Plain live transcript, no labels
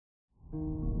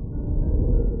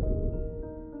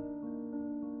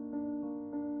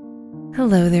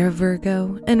Hello there,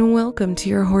 Virgo, and welcome to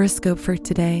your horoscope for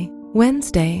today,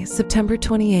 Wednesday, September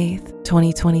 28th,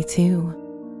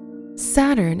 2022.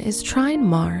 Saturn is trine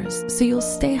Mars, so you'll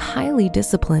stay highly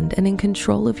disciplined and in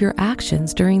control of your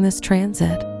actions during this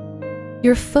transit.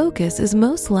 Your focus is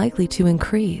most likely to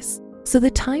increase, so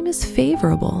the time is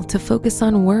favorable to focus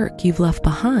on work you've left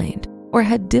behind or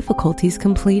had difficulties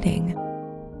completing.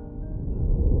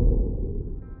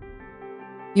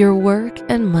 Your work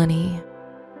and money.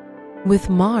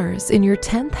 With Mars in your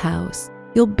 10th house,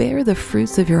 you'll bear the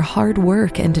fruits of your hard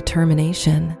work and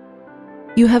determination.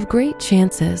 You have great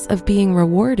chances of being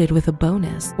rewarded with a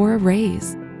bonus or a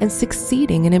raise and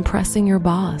succeeding in impressing your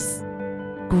boss.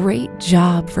 Great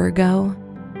job, Virgo.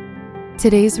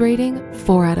 Today's rating,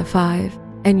 4 out of 5,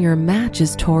 and your match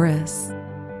is Taurus.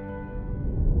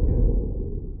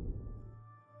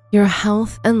 Your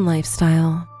health and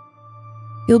lifestyle.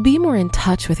 You'll be more in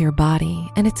touch with your body,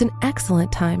 and it's an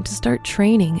excellent time to start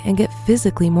training and get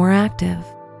physically more active.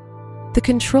 The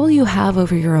control you have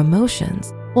over your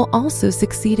emotions will also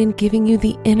succeed in giving you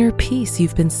the inner peace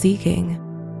you've been seeking.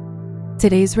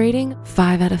 Today's rating,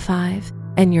 5 out of 5,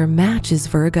 and your match is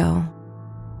Virgo.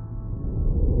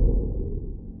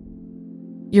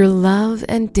 Your love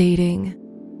and dating.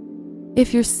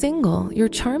 If you're single, your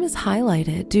charm is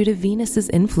highlighted due to Venus's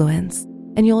influence,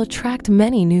 and you'll attract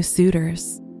many new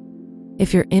suitors.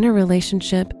 If you're in a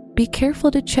relationship, be careful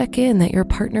to check in that your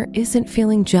partner isn't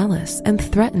feeling jealous and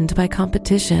threatened by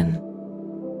competition.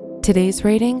 Today's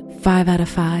rating, 5 out of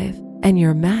 5, and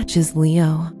your match is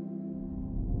Leo.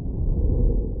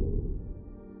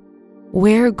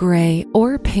 Wear gray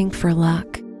or pink for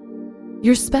luck.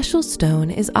 Your special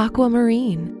stone is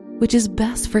aquamarine, which is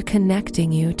best for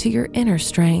connecting you to your inner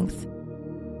strength.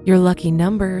 Your lucky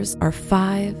numbers are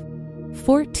 5,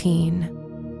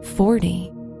 14,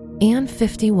 40, and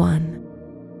 51.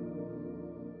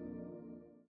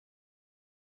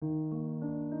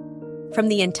 From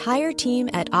the entire team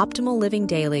at Optimal Living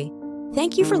Daily,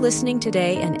 thank you for listening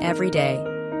today and every day.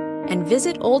 And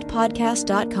visit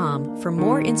oldpodcast.com for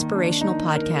more inspirational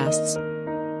podcasts.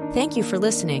 Thank you for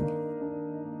listening.